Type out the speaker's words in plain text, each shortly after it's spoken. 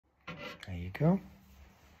There you go.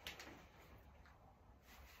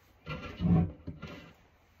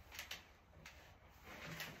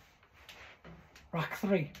 Rack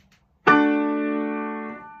 3.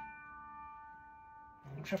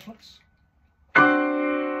 Triplets. We've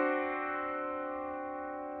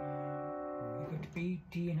got B,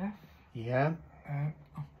 D and F. Yeah.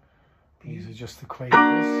 Oh, These are just the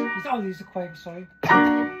quavers. These are quavers, sorry.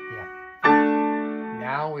 Yeah.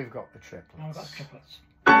 Now we've got the triplets. Now we've got the triplets.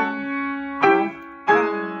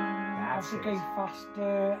 That's it. Go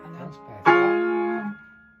faster and then That's better.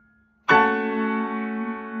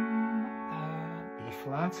 B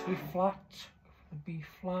flat. B flat, the B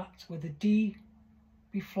flat with a D,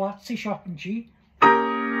 B flat, C sharp and G. Oh,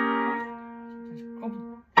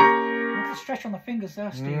 look at the stretch on the fingers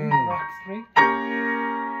there, Stephen. Rack 3.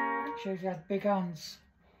 Shows you had big hands.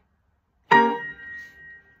 And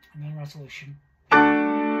then resolution. Perfect.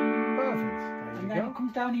 There And you then go. it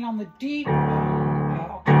comes down here on the D.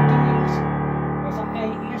 Octave D. Was that A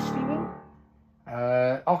here, Stephen?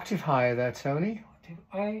 Octave higher there, Tony. Octave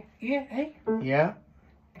I here, A. Yeah.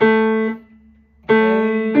 A, D.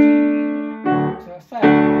 So that's there.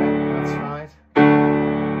 Yeah, that's right.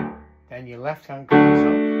 Then your left hand comes up.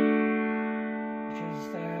 Which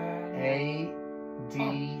is A,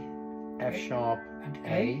 D, F sharp, and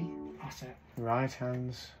A. That's it. Right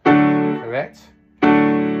hands. Correct.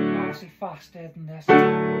 Obviously faster than this.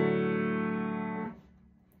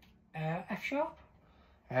 F sharp.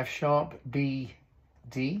 F sharp, B,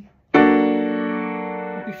 D.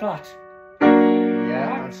 Would be flat. Yeah,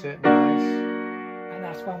 Right. that's it. Nice. And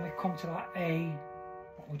that's when we come to that A,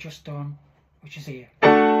 what we've just done, which is here. I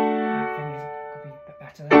think it could be a bit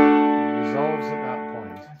better there. Resolves at that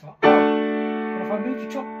point. I thought, oh. But if I moved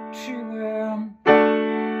it up to,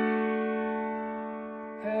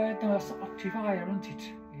 no, that's an octave higher, isn't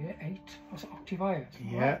it? Yeah, 8. That's an octave higher.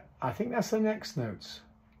 Yeah, I think that's the next notes.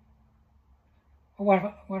 Oh, where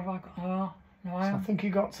have I got? Oh, no, I So I am. think you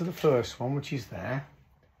got to the first one, which is there.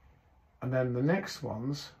 And then the next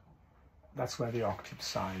ones, that's where the octave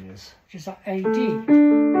sign is. Which is that AD.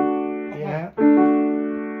 Yeah.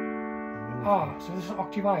 Ah, so this is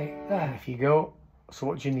octave higher there. If you go, so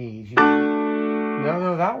what do you need? You need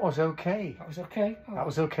no, that was okay. That was okay. Oh, That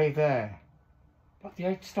was okay there. but the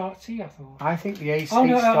 8 starts here, I thought. I think the AC Oh,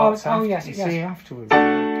 no, starts oh, after, yes, you yes. see, afterwards.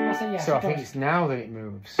 That's it, yes, So I it think does. it's now that it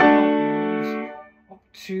moves. Up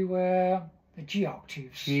to the G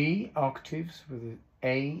octaves. G octaves with an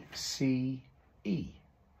A, C, E.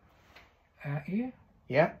 Here.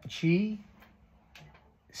 Yeah, G,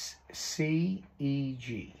 C, E,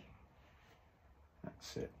 G.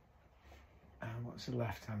 That's it. And what's the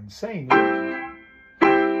left hand? Same.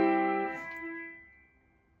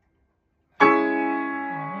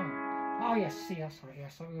 Oh yes, C, that's right,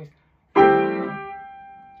 yes. So it goes.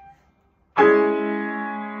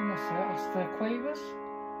 That's the quavers.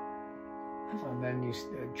 And then you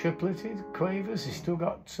tripleted quavers. You still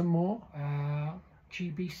got some more. G,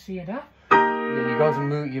 B, C, and F. Yeah, you got to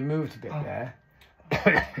move. You moved a bit there.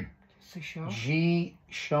 C sharp. G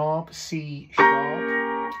sharp, C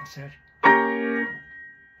sharp, That's it.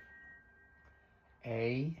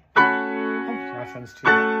 A. Right hand's two.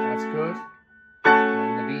 That's good.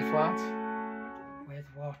 And then the B flat. With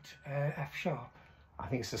what? F sharp. I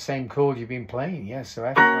think it's the same chord you've been playing. Yes, so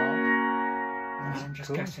F sharp. I'm just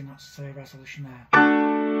Cool. guessing that's the resolution there.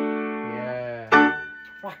 Yeah.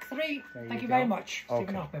 Rack 3. There Thank you you very go. much, Stephen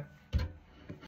Okay. Harper.